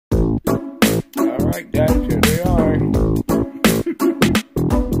Alright guys, here they are.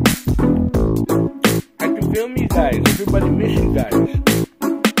 I can film you guys. Everybody miss you guys.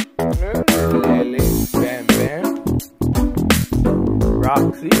 Lily, Bam Bam,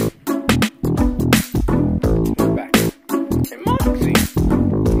 Roxy, back, and Moxie.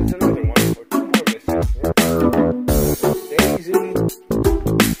 There's another one, or two more missing. Daisy.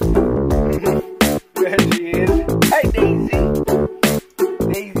 There she is. Hi Daisy.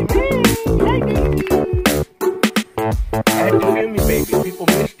 Daisy man. Hi Daisy. I had to film you, baby. People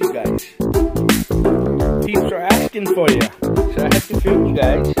missed you guys. Peeps are asking for you, so I had to film you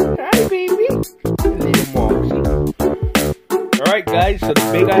guys. Hi baby. Little Moxie. Alright guys, so the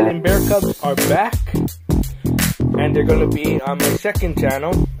Big Island Bear Cubs are back. And they're gonna be on my second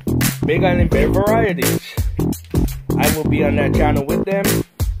channel, Big Island Bear Varieties. I will be on that channel with them.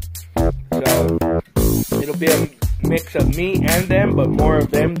 So it'll be a mix of me and them, but more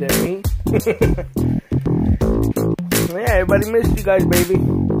of them than me. Yeah, everybody missed you guys, baby.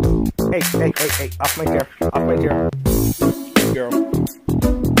 Hey, off my chair, off my chair. Good girl.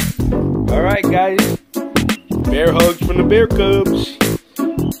 Alright guys, bear hugs from the Bear Cubs.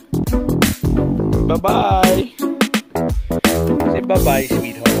 Bye-bye. Say bye-bye,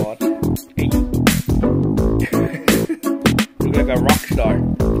 sweetheart. Hey. Look like a rock star.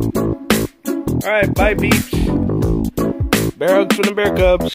 Alright, bye peeps. Bear hugs from the Bear Cubs.